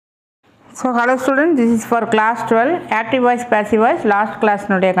So hello students, this is for class 12 active voice passive voice last class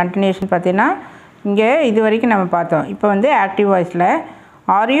நோடைய continuation பார்த்தீங்கன்னா இங்கே இது வரைக்கும் நம்ம பார்த்தோம். இப்போ வந்து active voiceல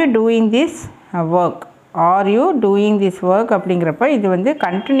are you doing this work, are you doing this work அப்படிங்கிறப்ப இது வந்து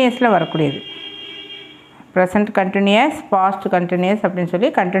continuousல வரக்கூடியது. present continuous, past continuous அப்படின்னு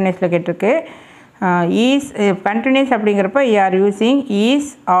சொல்லி continuousல கேட்டிருக்கு. is continuous அப்படிங்கிறப்ப you are using is,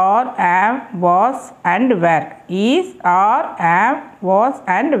 are, am, was and were. is, are, am, was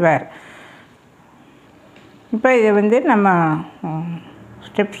and were. இப்போ இதை வந்து நம்ம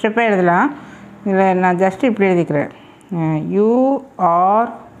ஸ்டெப்பாக எழுதலாம். இதில் நான் ஜஸ்ட் இப்படி எழுதிக்கிறேன். You are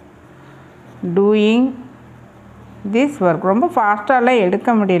doing this work. ரொம்ப ஃபாஸ்ட்டாலாம்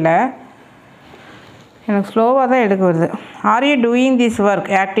எடுக்க முடியல, எனக்கு ஸ்லோவாக தான் எடுக்க வருது. Are you doing this work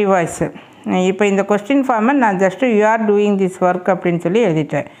active voice. இப்போ இந்த கொஸ்டின் ஃபார்மை நான் just you are doing this work அப்படின்னு சொல்லி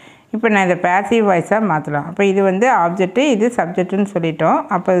எழுதிட்டேன். இப்போ நான் இதை பேசிவ் வாய்ஸாக மாற்றலாம். அப்போ இது வந்து ஆப்ஜெக்ட்டு, இது சப்ஜெக்ட்டுன்னு சொல்லிட்டோம்.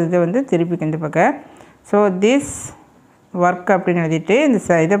 அப்போ இது வந்து திருப்பி இந்த பக்கம் ஸோ திஸ் ஒர்க் அப்படின்னு எழுதிட்டு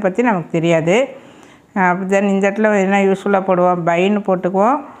இந்த இதை பற்றி நமக்கு தெரியாது. தென் இந்த இடத்துல என்ன யூஸ்ஃபுல்லாக போடுவோம், பைன்னு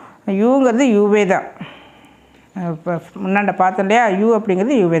போட்டுக்குவோம். யூங்கிறது யூவே தான், இப்போ முன்னாண்ட பார்த்தோம் இல்லையா, யூ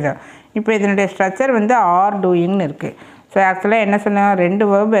அப்படிங்கிறது யூவே தான். இப்போ இதனுடைய ஸ்ட்ரக்சர் வந்து ஆர் டூயிங்னு இருக்குது. ஸோ ஆக்சுவலாக என்ன சொன்னோம்,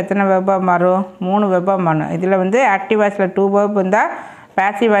 2 வேர்பு எத்தனை வேர்பாக மாறும், 3 வேர்பாக மாறும். இதில் வந்து ஆக்டிவ் வாய்ஸில் 2 வேர்பு இருந்தால்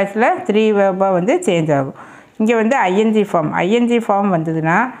பேசிவ் வாய்ஸில் 3 வேர்பாக வந்து சேஞ்ச் ஆகும். இங்கே வந்து ஐஎன்ஜி ஃபார்ம்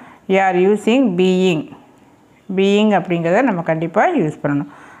வந்ததுன்னா you are using being அப்படிங்கிறத நம்ம கண்டிப்பாக யூஸ் பண்ணணும்.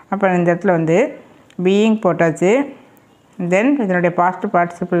 அப்போ இந்த இடத்துல வந்து being போட்டாச்சு. தென் இதனுடைய பாஸ்ட்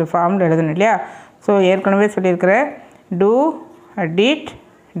பார்ட்டிசிபிள் ஃபார்மில் எழுதணும் இல்லையா. ஸோ ஏற்கனவே சொல்லியிருக்கிறேன் do, did,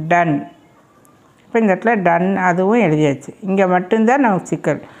 done. இப்போ இந்த இடத்துல டன் அதுவும் எழுதியாச்சு. இங்கே மட்டும்தான் நமக்கு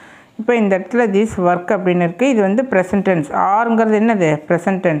சிக்கல். இப்போ இந்த இடத்துல திஸ் ஒர்க் அப்படின்னு இருக்குது. இது வந்து ப்ரெசன்ட் டென்ஸ். ஆருங்கிறது என்னது,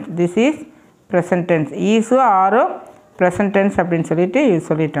 present tense. This is present tense. ஈஸோ arrow present tense அப்படின்னு சொல்லிட்டு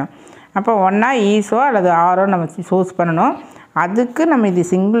சொல்லிட்டோம். அப்போ ஒன்றா ஈஸோ அல்லது ஆரோ நம்ம சூஸ் பண்ணணும். அதுக்கு நம்ம இது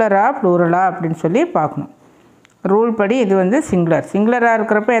சிங்குலரா ப்ளூரலா அப்படின்னு சொல்லி பார்க்கணும். ரூல் படி இது வந்து சிங்குலராக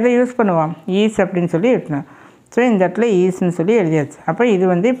இருக்கிறப்ப எதை யூஸ் பண்ணுவோம், ஈஸ் அப்படின்னு சொல்லி எழுதணும். ஸோ இந்த இடத்துல ஈஸ்ன்னு சொல்லி எழுதியாச்சு. அப்போ இது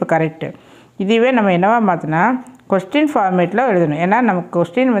வந்து இப்போ கரெக்டு. இதுவே நம்ம என்னவா மாற்றினா கொஸ்டின் ஃபார்மேட்டில் எழுதணும். ஏன்னா நமக்கு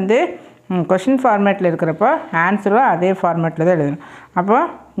கொஸ்டின் வந்து கொஸ்டின் ஃபார்மேட்டில் இருக்கிறப்போ ஆன்சரும் அதே ஃபார்மேட்டில் தான் எழுதணும். அப்போ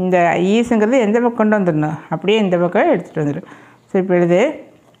இந்த ஈஸுங்கிறது எந்த பக்கம் கொண்டு வந்துடணும், அப்படியே இந்த பக்கம் எடுத்துகிட்டு வந்துடும். ஸோ இப்போ எழுது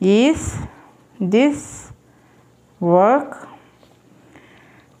is this work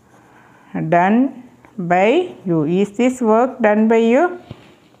done by you, is this work done by you.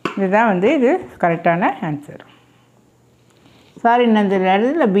 இதுதான் வந்து இது கரெக்டான ஆன்சர். சாரி, நான் இந்த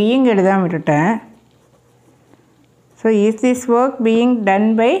இடத்துல பீயிங் எழுதாமல் விட்டுட்டேன். So is this work being done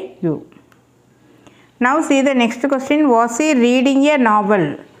by you. Now see the next question. Was he reading a novel?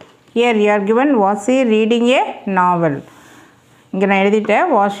 Here you are given was he reading a novel. இங்கே நான் எழுதிட்டேன்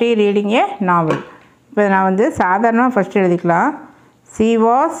was she reading a novel. இப்போ நான் வந்து சாதாரணமாக first எழுதிக்கலாம். she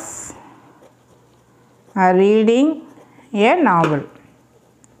was reading a novel.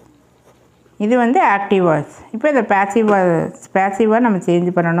 இது வந்து ஆக்டிவ் வாய்ஸ். இப்போ இதை பேசிவாக நம்ம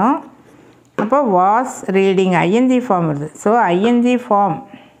சேஞ்ச் பண்ணணும். அப்போ வாஸ் ரீடிங் ஐஎன்ஜி ஃபார்ம் வருது. ஸோ ஐஎன்ஜி ஃபார்ம்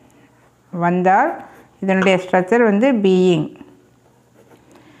வந்தால் இதனுடைய ஸ்ட்ரக்சர் வந்து பீயிங்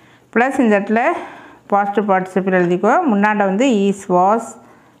ப்ளஸ் இந்த இடத்துல பாஸ்ட் பார்ட்டிசிபிள் எழுதிக்கோ. முன்னாடி வந்து இஸ்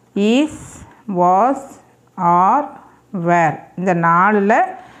வாஸ் ஆர் வேர். இந்த 4ல்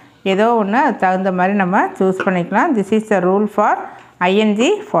ஏதோ ஒன்று அது தகுந்த மாதிரி நம்ம சூஸ் பண்ணிக்கலாம். This is the rule for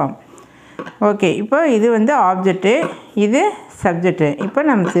ING form. Okay, இப்போ இது வந்து ஆப்ஜெக்ட்டு, இது சப்ஜெக்ட்டு. இப்போ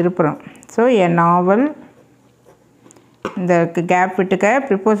நம்ம திருப்புறோம். ஸோ எ நாவல், இந்த கேப் விட்டுக்க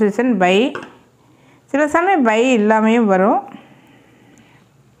ப்ரிப்போசிஷன் பை, சில சமயம் பை இல்லாமையும் வரும்.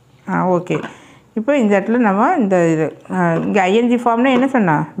 ஓகே, இப்போ இந்த இடத்துல நம்ம இந்த இது இங்கே ஐஎன்ஜி ஃபார்ம்னா என்ன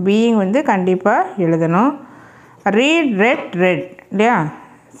சொன்னால் பீயிங் வந்து கண்டிப்பாக எழுதணும். ரெட் இல்லையா.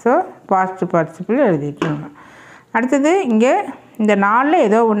 So past participle எழுதிட்டுருங்க. அடுத்தது இங்கே இந்த 4ல்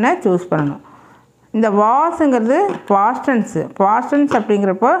ஏதோ ஒன்று சூஸ் பண்ணணும். இந்த வாஸுங்கிறது பாஸ்டன்ஸ்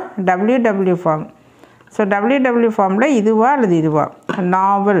அப்படிங்கிறப்போ டபிள்யூ ஃபார்ம். ஸோ டபிள்யூ ஃபார்மில் இதுவா அல்லது இதுவா,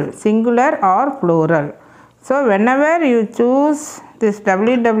 நாவல் singular R plural. So whenever you choose this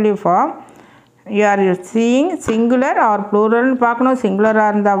W form you are seeing singular or plural பார்க்கணும்.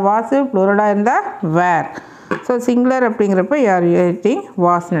 சிங்குலராக இருந்தால் வாஸ், ப்ளூரலாக இருந்தால் வேர். ஸோ சிங்குலர் அப்படிங்கிறப்ப you are எழுதிங்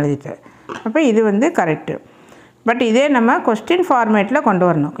வாஸ்ன்னு எழுதிட்டு. அப்போ இது வந்து கரெக்டு. பட் இதே நம்ம கொஸ்டின் ஃபார்மேட்டில் கொண்டு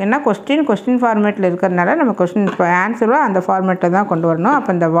வரணும். ஏன்னா கொஸ்டின் ஃபார்மேட்டில் இருக்கிறதுனால நம்ம கொஸ்டின் ஆன்சரும் அந்த ஃபார்மேட்டில் தான் கொண்டு வரணும்.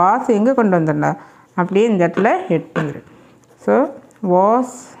 அப்போ இந்த வாஸ் எங்கே கொண்டு வந்துடலாம், அப்படியே இந்த இடத்துல எடுத்துங்கிடும். So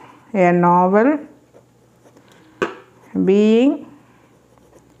was a novel being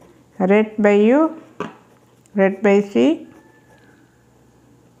read by you, read by she,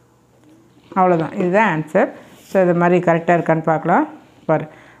 அவ்வளோதான், இதுதான் ஆன்சர். ஸோ இது மாதிரி கரெக்டாக இருக்கான்னு பார்க்கலாம். பாரு,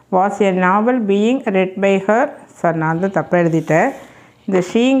 was a novel being red by her. Sir நான் தான் தப்பாக எழுதிட்டேன். இந்த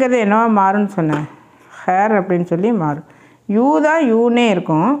ஷீங்கிறது என்னவா மாறும்னு சொன்னேன், ஹேர் அப்படின்னு சொல்லி மாறும். யூ தான் யூனே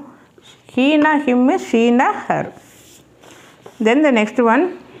இருக்கும், Heena ஹிம்மு, Sheena her. Then the next one,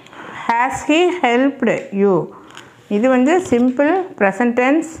 has he helped you. இது வந்து சிம்பிள் ப்ரெசன்ட்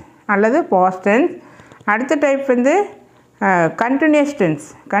டென்ஸ் அல்லது பாஸ்ட் டென்ஸ். அடுத்த டைப் வந்து continuous tense,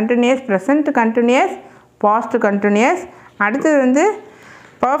 continuous present continuous, past continuous. அடுத்தது வந்து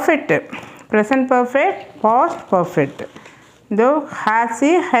perfect, present perfect, past perfect. இதோ has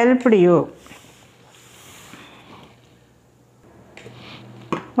he helped you.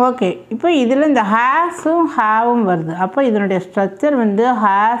 Okay, இப்போ இதில் இந்த ஹேஸும் ஹேவும் வருது. அப்போ இதனுடைய ஸ்ட்ரக்சர் வந்து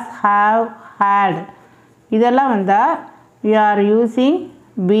ஹேஸ், ஹேவ், ஹேட் இதெல்லாம் வந்தால் we are using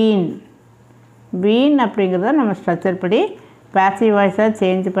been. Been அப்படிங்கிறத நம்ம ஸ்ட்ரக்சர் படி பேசிவ் வாய்ஸாக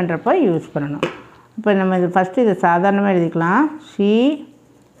சேஞ்ச் பண்ணுறப்போ யூஸ் பண்ணணும். இப்போ நம்ம இது ஃபஸ்ட்டு இதை சாதாரணமாக எழுதிக்கலாம். She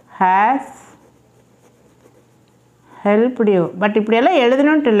has helped you. But இப்படியெல்லாம்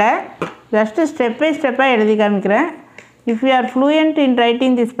எழுதணுன்ட்டு இல்லை, ஜஸ்ட்டு ஸ்டெப் பை ஸ்டெப்பாக எழுதி காமிக்கிறேன். If you are fluent in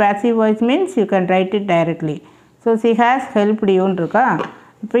writing this passive voice means you can write it directly. So she has helped you ன்னு இருக்கா.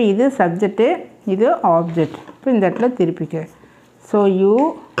 இப்போ இது சப்ஜெக்ட்டு, இது ஆப்ஜெக்ட். இப்போ இந்த இடத்துல திருப்பிக்க. ஸோ யூ,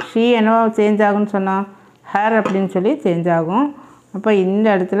 ஷீ என்னவோ சேஞ்ச் ஆகும்னு சொன்னால் ஹேர் அப்படின்னு சொல்லி சேஞ்ச் ஆகும். அப்போ இந்த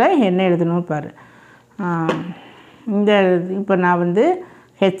இடத்துல என்ன எழுதணும் பாரு. இந்த இப்போ நான் வந்து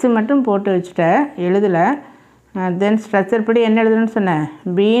ஹெச் மட்டும் போட்டு வச்சுட்டேன், எழுதலை. தென் ஸ்ட்ரக்சர் படி என்ன எழுதணும்னு சொன்னேன்,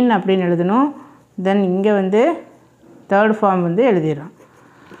 பீன் அப்படின்னு எழுதணும். தென் இங்கே வந்து தேர்ட் ஃபார்ம் வந்து எழுதிடும்.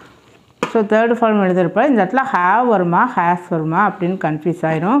 ஸோ தேர்ட் ஃபார்ம் எழுதுகிறப்ப இந்த இடத்துல ஹேவ் வருமா ஹேஸ் வருமா அப்படின்னு கன்ஃபியூஸ்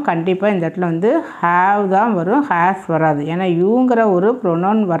ஆகிரும். கண்டிப்பாக இந்த இடத்துல வந்து ஹேவ் தான் வரும், ஹேஸ் வராது. ஏன்னா யூங்கிற ஒரு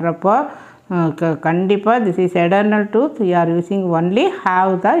ப்ரொனவுன் வர்றப்போ கண்டிப்பாக this is Eternal truth, you are using only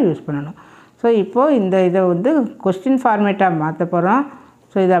have தான் யூஸ் பண்ணணும். ஸோ இப்போது இதை வந்து கொஸ்டின் ஃபார்மேட்டாக மாற்ற போகிறோம்.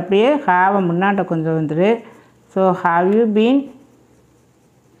 ஸோ இது அப்படியே ஹேவை முன்னாட்ட கொஞ்சம் வந்துடு. So have you been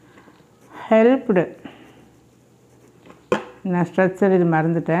helped. நான் ஸ்ட்ரக்சர் இது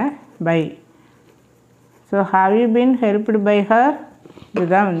மறந்துட்டேன், by. So have you been helped by her.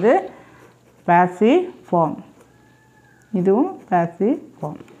 இதுதான் வந்து பேசிவ் ஃபார்ம், இதுவும் பேசிவ்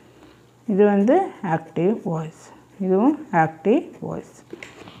ஃபார்ம். இது வந்து ஆக்டிவ் வாய்ஸ், இதுவும் active voice.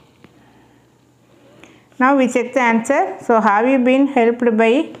 Now we check the answer. So have you been helped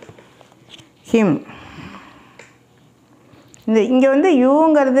by him? இங்கே வந்து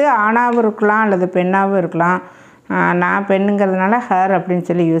யூங்கிறது ஆணாகவும் இருக்கலாம் அல்லது பெண்ணாகவும் இருக்கலாம். நான் பெண்ணுங்கிறதுனால ஹர் அப்படின்னு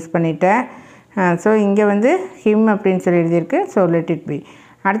சொல்லி யூஸ் பண்ணிட்டேன். ஸோ இங்கே வந்து ஹிம் அப்படின்னு சொல்லி எழுதியிருக்கு. So let it be.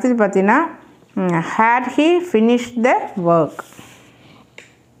 அடுத்தது பார்த்தீங்கன்னா had he finished the work.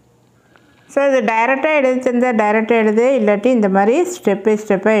 So இது டைரெக்டாக எழுதிச்சிருந்தால் டைரெக்டாக எழுது, இல்லாட்டி இந்த மாதிரி ஸ்டெப் பை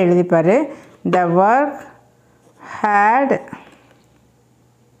ஸ்டெப்பாக எழுதிப்பார். the work had,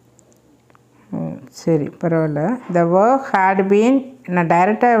 சரி பரவாயில்ல, the work had been, நான்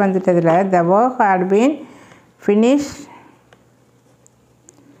டைரெக்டாக வந்துட்டதில் the work had been finished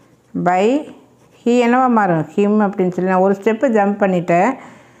by he என்னவா மாறும், him அப்படின்னு சொல்லி நான் ஒரு ஸ்டெப்பு ஜம்ப் பண்ணிட்டேன்,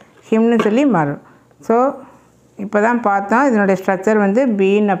 ஹிம்னு சொல்லி மாறும். ஸோ இப்போ தான் பார்த்தோம் இதனுடைய ஸ்ட்ரக்சர் வந்து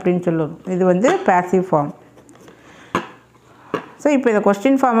பீன் அப்படின்னு சொல்லுவோம். இது வந்து பேசிவ் ஃபார்ம். ஸோ இப்போ இதை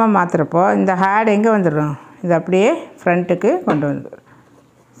கொஸ்டின் ஃபார்மாக மாற்றுறப்போ இந்த ஹேட் எங்கே வந்துடும், இது அப்படியே ஃப்ரண்ட்டுக்கு கொண்டு வந்துடும்.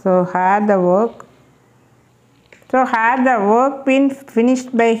 So had the work, so had the work been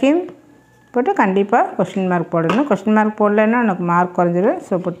finished by him போட்டு கண்டிப்பாக கொஸ்டின் மார்க் போடணும். கொஸ்டின் மார்க் போடலைன்னா எனக்கு மார்க் குறைஞ்சிடும்.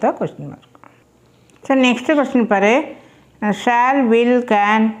 ஸோ போட்டா question mark. So next question பாரு. Shawl, will,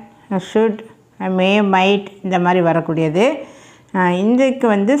 can, should, May, might இந்த மாதிரி வரக்கூடியது. இதுக்கு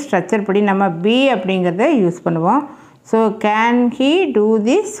வந்து ஸ்ட்ரக்சர் படி நம்ம பி அப்படிங்கிறத யூஸ் பண்ணுவோம். So can he do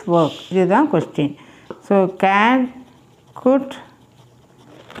this work, இதுதான் question. So can, good,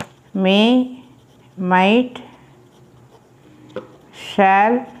 May, might,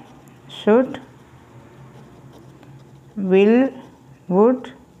 shawl, should, will, would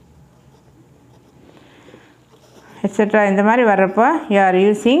etcetera இந்த மாதிரி வர்றப்போ யூ ஆர்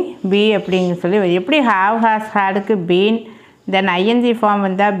யூஸிங் பி அப்படிங்க சொல்லி. எப்படி have, has, ஹேடுக்கு been, then ING form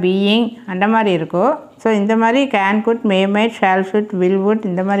வந்தால் பீயிங் அந்த மாதிரி இருக்கும். ஸோ இந்த மாதிரி can, good, May, might, shawl, should, will, would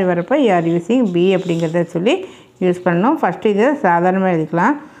இந்த மாதிரி வரப்போ யூ ஆர் யூஸிங் பி அப்படிங்கிறத சொல்லி யூஸ் பண்ணணும். ஃபஸ்ட்டு இதை சாதாரணமாக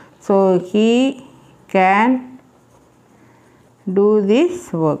எழுதிக்கலாம். So he can do this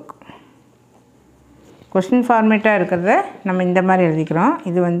work. Question ஃபார்மேட்டாக இருக்கிறத நம்ம இந்த மாதிரி எழுதிக்கிறோம்.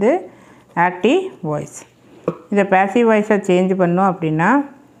 இது வந்து ஆக்டிவ் வாய்ஸ். இதை பேசிவ் வாய்ஸாக சேஞ்ச் பண்ணோம் அப்படின்னா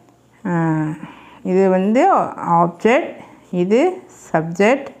இது வந்து ஆப்ஜெக்ட், இது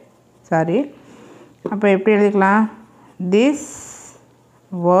சப்ஜெக்ட், சாரி. அப்போ எப்படி எழுதிக்கலாம், திஸ்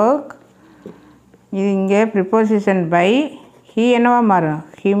ஒர்க் இது இங்கே ப்ரிப்போசிஷன் பை ஹீ என்னவா மாறும்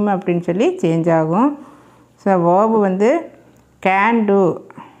ஹிம் அப்படின்னு சொல்லி சேஞ்ச் ஆகும். ஸோ வேர்பு வந்து கேன் டூ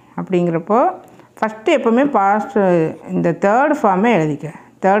அப்படிங்கிறப்போ ஃபஸ்ட்டு எப்போவுமே பாஸ்ட் இந்த தேர்ட் ஃபார்மே எழுதிக்க.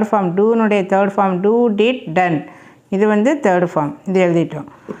 Third form டூனுடைய third form two did ton, இது வந்து தேர்ட் ஃபார்ம், இது எழுதிட்டோம்.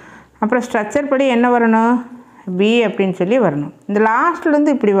 அப்புறம் ஸ்ட்ரக்சர் படி என்ன வரணும் பி அப்படின்னு சொல்லி வரணும். இந்த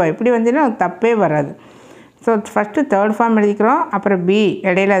லாஸ்ட்லேருந்து இப்படி வந்தீங்கன்னா தப்பே வராது. ஸோ ஃபஸ்ட்டு தேர்ட் ஃபார்ம் எழுதிக்கிறோம், அப்புறம் பி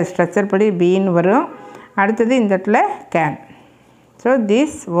இடையில அது ஸ்ட்ரக்சர் படி பின்னு வரும். அடுத்தது இந்த இடத்துல can. So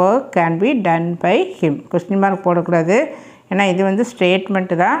this work can be done by him. Question mark போடக்கூடாது, ஏன்னா இது வந்து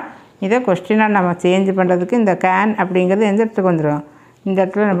ஸ்டேட்மெண்ட்டு தான். இதை கொஸ்டினாக நம்ம சேஞ்ச் பண்ணுறதுக்கு இந்த கேன் அப்படிங்கிறது எந்த இடத்துக்கு வந்துடும், இந்த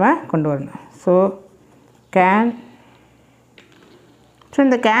இடத்துல நம்ம கொண்டு வரணும். So can. ஸோ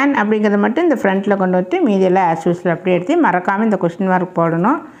இந்த கேன் அப்படிங்கிறத மட்டும் இந்த ஃப்ரண்ட்டில் கொண்டு வந்துட்டு மீதியெல்லாம் ஆஸ் யூஸ்வல் அப்படியே எடுத்து மறக்காமல் இந்த கொஸ்டின் மார்க்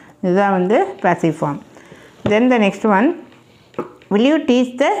போடணும். இதுதான் வந்து passive form. Then the next one, will you teach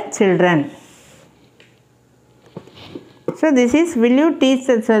the children? So this is will you teach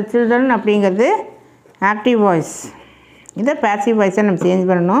the children அப்படிங்கிறது ஆக்டிவ் வாய்ஸ். இதை பேசிவ் வாய்ஸாக நம்ம சேஞ்ச்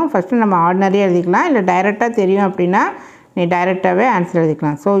பண்ணணும். ஃபஸ்ட்டு நம்ம ஆர்டினரியாக எழுதிக்கலாம், இல்லை டைரெக்டாக தெரியும் அப்படின்னா நீ டைரெக்டாகவே ஆன்சர்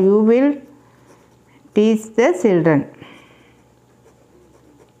எழுதிக்கலாம். So you will teach the children.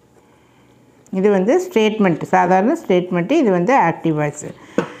 இது வந்து ஸ்டேட்மெண்ட், சாதாரண ஸ்டேட்மெண்ட்டு. இது வந்து ஆக்டிவ் வாய்ஸு.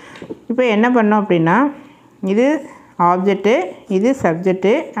 இப்போ என்ன பண்ணோம் அப்படின்னா, இது ஆப்ஜெக்ட்டு, இது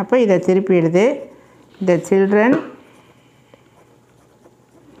சப்ஜெக்ட்டு. அப்போ இதை திருப்பி எழுது. த சில்ட்ரன்,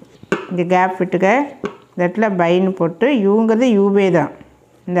 இந்த கேப் விட்டுக்க, இந்த இடத்துல பைன்னு போட்டு யூங்கிறது யூபே தான்,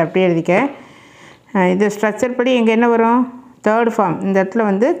 இந்த அப்படியே எழுதிக்க. இது ஸ்ட்ரக்சர் படி இங்கே என்ன வரும் தேர்ட் ஃபார்ம். இந்த இடத்துல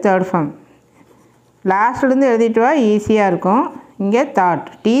வந்து தேர்ட் ஃபார்ம். லாஸ்ட்லேருந்து எழுதிட்டு வா, ஈஸியாக இருக்கும். இங்கே thought,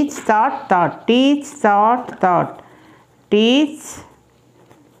 teach thought thought, teach thought thought, teach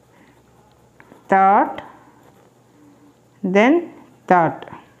thought, தென் தாட்.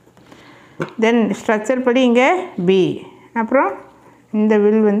 தென் ஸ்ட்ரக்சர் படி இங்கே பி, அப்புறம் இந்த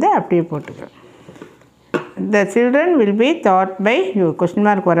வில் வந்து அப்படியே போட்டுக்கிறோம். The children will be thought by you. Question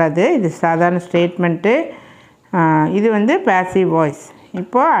mark வராது, இது சாதாரண ஸ்டேட்மெண்ட்டு. இது வந்து பேசிவ் வாய்ஸ்.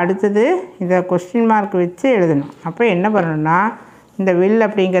 இப்போது அடுத்தது இதை கொஸ்டின் மார்க் வச்சு எழுதணும். அப்போ என்ன பண்ணணும்னா, இந்த வில்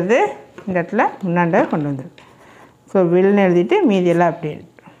அப்படிங்கிறது இந்த இடத்துல முன்னாண்ட கொண்டு வந்துடும். ஸோ வில்னு எழுதிட்டு மீதியெல்லாம் அப்படி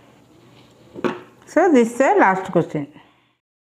எழுதிட்டோம். So this the last question.